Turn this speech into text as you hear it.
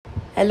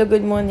Hello,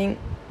 good morning.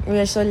 We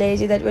are so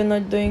lazy that we're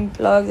not doing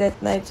vlogs at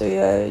night, so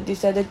we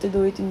decided to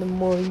do it in the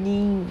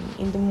morning.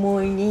 In the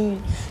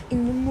morning.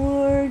 In the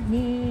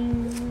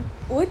morning.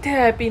 What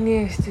happened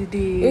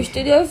yesterday?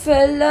 Yesterday I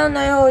fell down.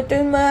 I hurt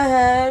my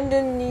hand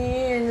and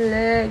knee and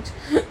legs.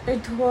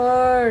 It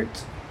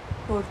hurts.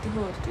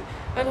 Horty.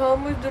 And how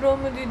much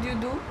drama did you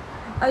do?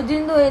 I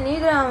didn't do any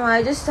drama.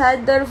 I just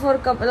sat there for a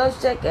couple of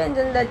seconds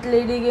and that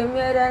lady gave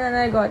me a run and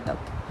I got up.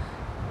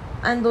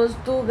 And those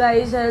two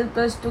guys helped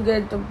us to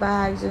get the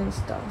bags and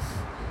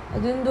stuff. I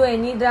didn't do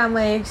any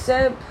drama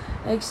except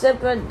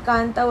when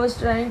Kanta was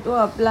trying to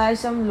apply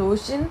some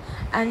lotion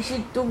and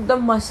she took the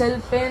muscle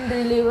pain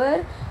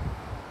reliever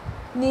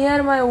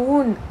near my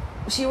wound.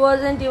 She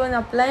wasn't even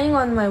applying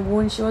on my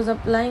wound, she was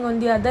applying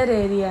on the other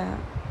area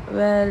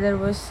where there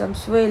was some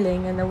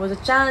swelling and there was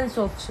a chance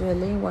of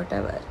swelling,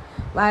 whatever.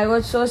 But I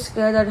was so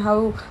scared that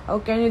how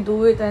can you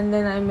do it, and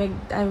then I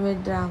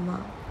made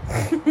drama.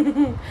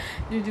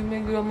 Did you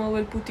make drama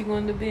while putting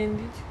on the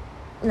bandage?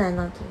 No,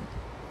 not really.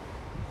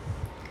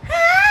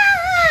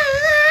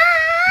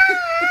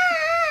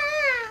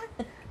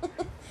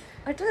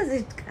 What was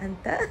it,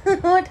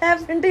 Kanta? What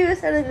happened to you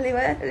suddenly?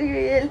 Why are you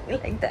yelling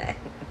like that?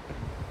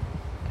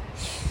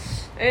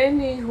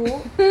 Anywho,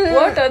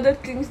 what other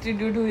things did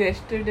you do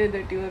yesterday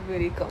that you were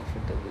very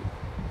comfortable?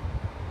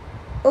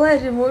 Oh, I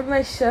removed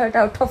my shirt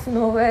out of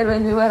nowhere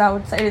when we were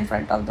outside in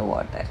front of the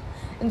water.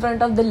 In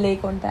front of the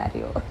Lake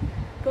Ontario.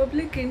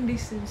 Public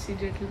indecency,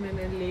 gentlemen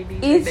and ladies.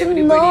 It's and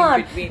everybody not.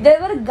 in between.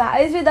 There were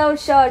guys without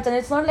shirts, and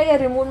it's not like I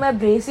removed my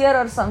brassiere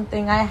or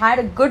something. I had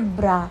a good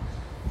bra,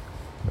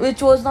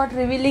 which was not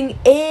revealing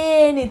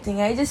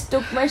anything. I just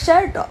took my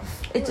shirt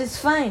off. It is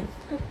fine.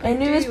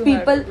 Anyways,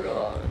 people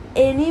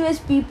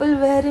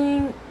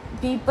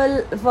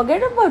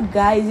forget about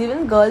guys.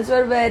 Even girls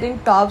were wearing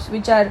tops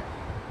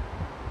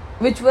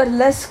which were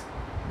less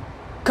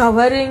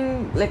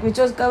covering, which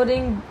was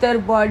covering their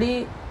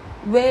body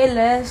way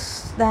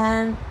less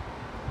than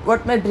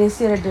what my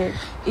brassiere did,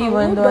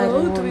 even though I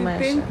removed my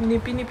shirt. How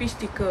about we nippy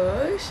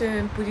stickers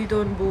and put it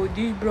on both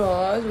these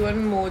bras,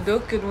 one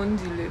modak and one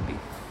jalebi?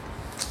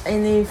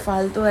 Any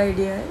faltu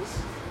ideas?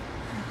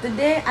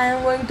 Today I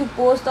am going to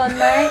post on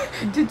my...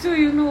 Chichu,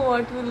 you know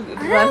what will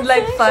run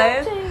like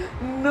fire?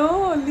 Something.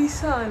 No,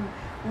 listen.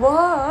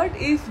 What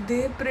if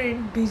they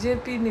print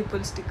BJP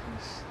nipple stickers?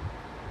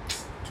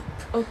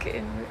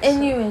 Okay.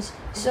 Anyways,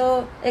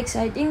 so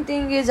exciting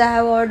thing is I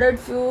have ordered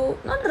few,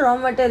 not raw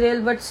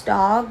material but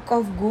stock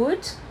of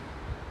goods.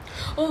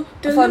 Oh,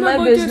 tell for them my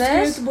about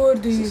business. Your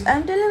skateboard.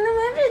 I'm telling them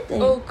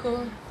everything. Okay.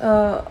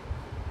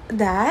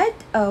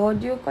 What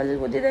do you call it?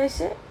 What did I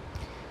say?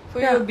 For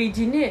your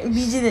business.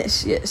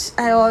 Business, yes.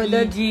 I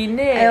ordered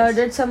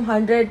some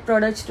 100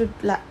 products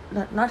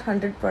not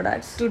 100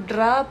 products. To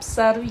drop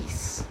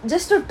service.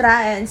 Just to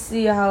try and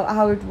see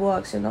how it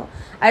works,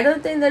 I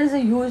don't think there is a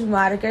huge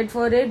market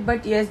for it,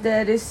 but yes,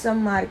 there is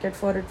some market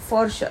for it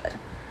for sure.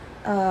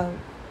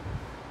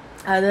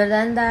 Other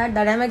than that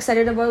I'm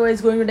excited about, but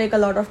it's going to take a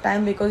lot of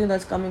time because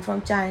it's coming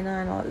from China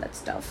and all that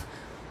stuff.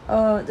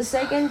 The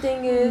second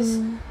thing is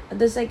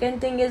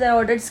I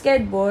ordered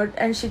skateboard,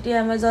 and shitty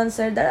Amazon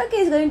said that okay,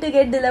 it's going to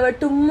get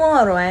delivered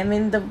tomorrow. I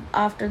mean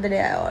after the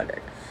day I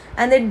ordered,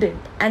 and it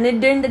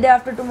didn't the day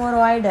after tomorrow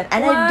either,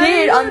 and I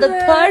did on the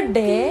third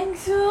day.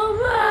 So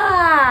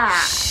much.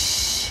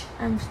 Shh,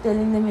 I'm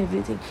telling them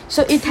everything.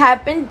 So it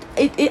happened.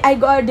 It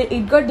got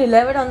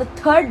delivered on the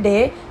third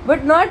day,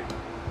 but not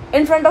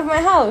in front of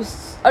my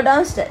house or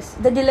downstairs.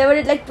 They delivered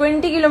it like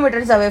 20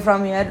 kilometers away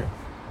from here.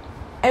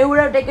 It would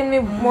have taken me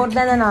more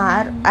than an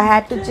hour. I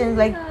had to change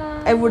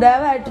I would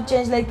have had to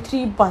change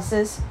 3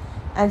 buses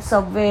and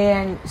subway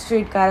and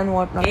streetcar and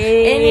whatnot.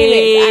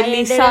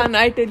 Anyways,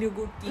 I tell you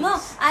good things. No,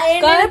 I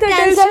ended up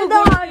cancelling the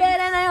order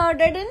and I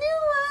ordered a new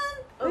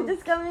one, which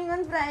is coming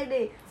on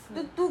Friday.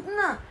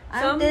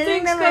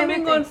 Something's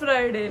coming on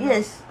Friday.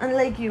 Yes,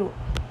 unlike you.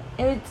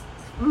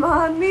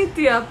 माननी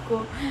थी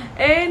आपको.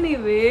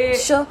 Anyway,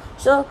 so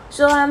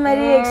I'm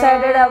very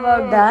excited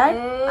about that.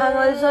 I'm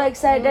also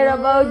excited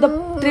about the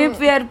trip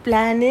we are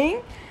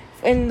planning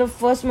in the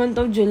first month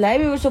of July.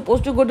 We were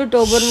supposed to go to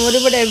Tobermory,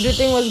 but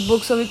everything was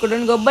booked, so we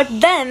couldn't go. But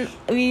then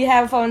we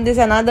have found this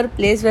another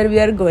place where we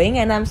are going,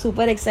 and I'm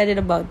super excited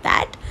about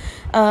that.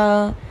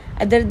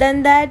 Other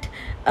than that,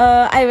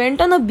 I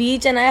went on a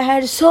beach and I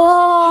had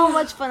so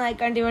much fun. I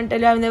can't even tell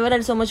you. I've never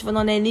had so much fun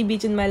on any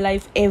beach in my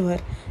life ever.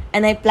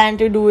 And I plan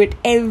to do it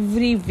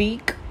every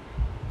week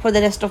for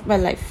the rest of my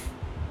life.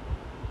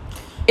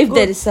 If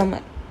there is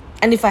summer.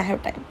 And if I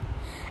have time.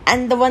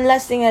 And the one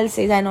last thing I'll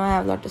say is, I know I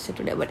have a lot to say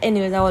today, but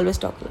anyways, I always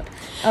talk a lot.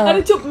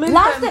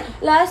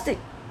 Last thing.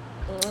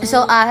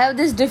 So I have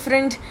this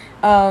different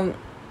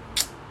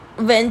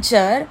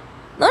venture.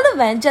 Not a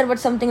venture, but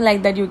something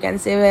like that you can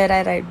say, where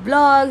I write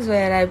blogs,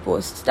 where I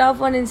post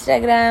stuff on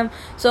Instagram.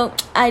 So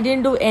I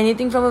didn't do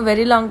anything from a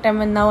very long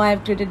time, and now I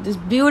have created this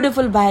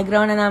beautiful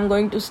background, and I'm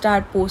going to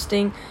start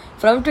posting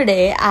from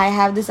today. I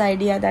have this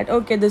idea that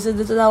okay, this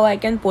is how I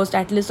can post,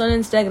 at least on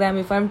Instagram.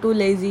 If I'm too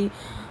lazy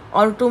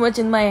or too much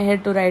in my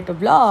head to write a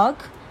blog,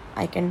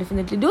 I can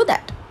definitely do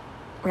that.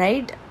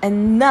 right?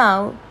 And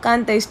now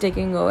Kanta is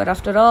taking over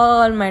after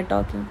all my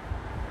talking.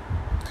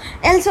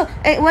 Also,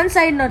 one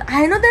side note,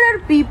 I know there are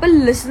people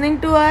listening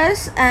to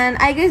us, and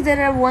I guess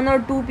there are one or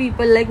two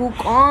people like who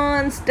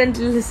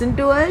constantly listen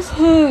to us.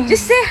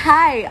 Just say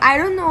hi. I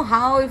don't know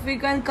how, if we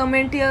can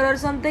comment here or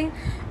something,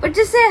 but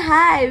just say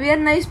hi. We are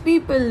nice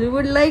people. We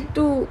would like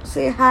to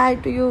say hi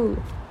to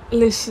you.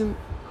 Listen,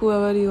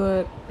 whoever you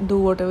are, do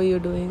whatever you're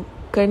doing.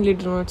 Kindly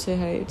do not say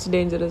hi. It's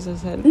dangerous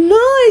as hell.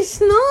 No, it's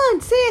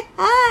not. Say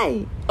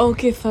hi.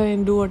 Okay,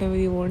 fine. Do whatever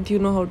you want. You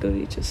know how to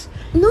reach us.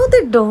 No,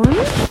 they don't.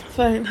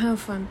 Fine. Have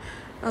fun.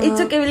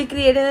 It's okay. We'll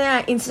create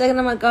an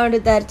Instagram account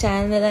with our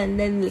channel and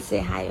then we'll say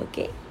hi,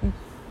 okay?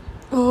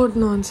 Oh,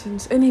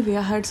 nonsense. Anyway,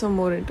 I had some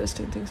more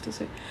interesting things to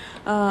say.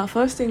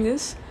 First thing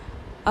is,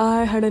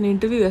 I had an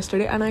interview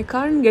yesterday and I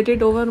can't get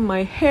it over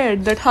my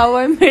head that how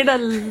I made a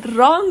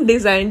wrong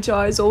design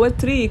choice over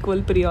 3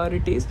 equal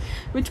priorities,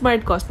 which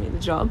might cost me the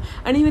job.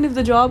 And even if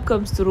the job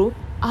comes through,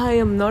 I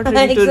am not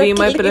ready to leave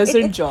my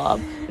present job.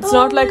 It's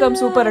not like I'm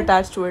super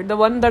attached to it. The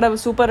one that I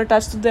was super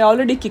attached to, they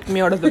already kicked me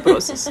out of the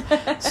process.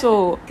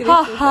 So,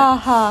 ha ha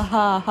ha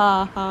ha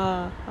ha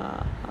ha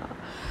ha.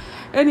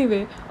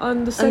 Anyway,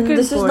 on the second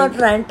this point, is not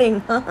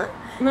ranting.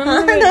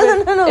 No.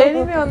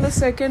 Anyway, on the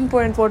second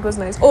point, what was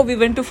nice? Oh, we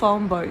went to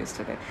Farm Boy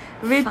yesterday,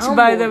 which,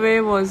 by the way,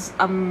 was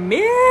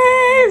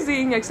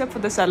amazing, except for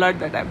the salad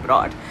that I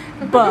brought.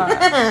 But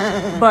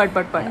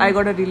I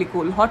got a really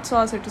cool hot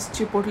sauce. It is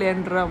chipotle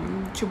and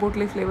rum.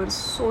 Chipotle flavor is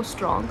so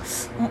strong.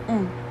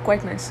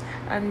 Quite nice.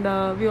 And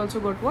we also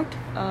got what?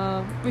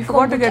 We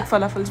forgot to get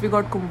falafels. We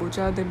got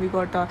kombucha. Then we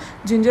got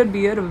ginger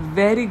beer,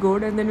 very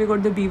good. And then we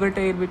got the beaver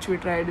tail, which we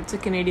tried. It's a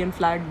Canadian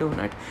flat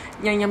donut.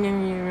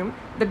 Yum.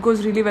 That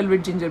goes really well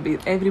with ginger beer.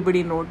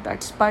 Everybody note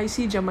that.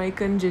 Spicy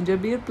Jamaican ginger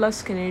beer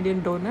plus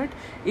Canadian donut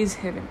is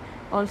heaven.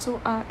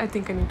 Also, I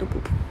think I need to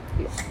poop.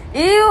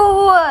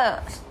 Ew!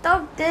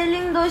 Stop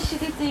telling those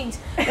shitty things.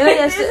 You know,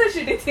 It's a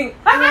shitty thing.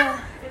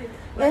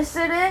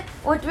 Yesterday,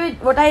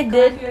 what I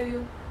did. Hear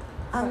you.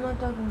 I'm not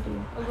talking to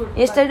you. Oh, good.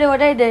 Yesterday,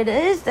 what I did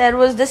is there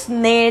was this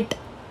net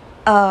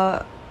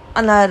on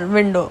our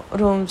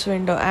room's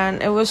window,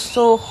 and it was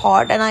so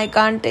hot, and I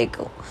can't take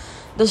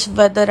this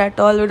weather at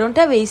all. We don't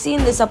have AC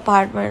in this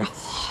apartment.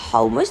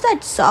 How much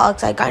that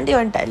sucks, I can't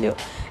even tell you.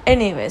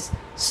 Anyways,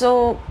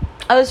 so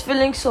I was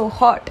feeling so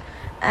hot,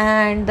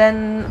 and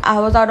then I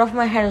was out of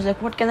my head. I was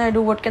like, what can I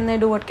do? And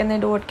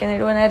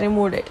I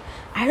removed it.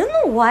 I don't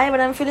know why, but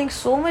I'm feeling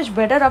so much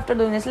better after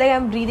doing this. Like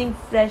I'm breathing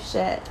fresh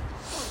air.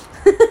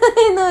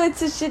 I know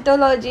it's a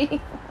shitology.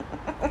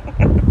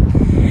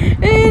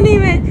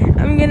 Anyway,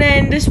 I'm gonna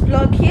end this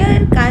vlog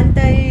here.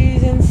 Kanta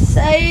is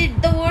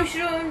inside the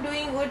washroom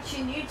doing what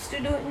she needs to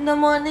do in the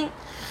morning.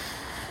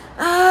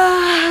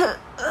 And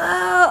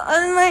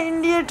my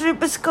India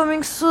trip is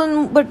coming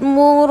soon, but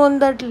more on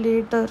that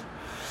later.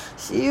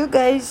 See you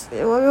guys. I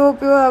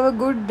hope you have a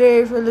good day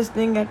if you're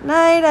listening at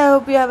night. I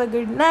hope you have a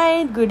good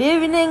night, good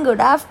evening, good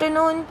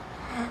afternoon.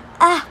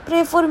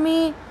 Pray for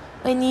me.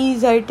 My knee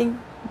is hurting.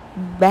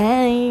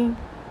 Bye.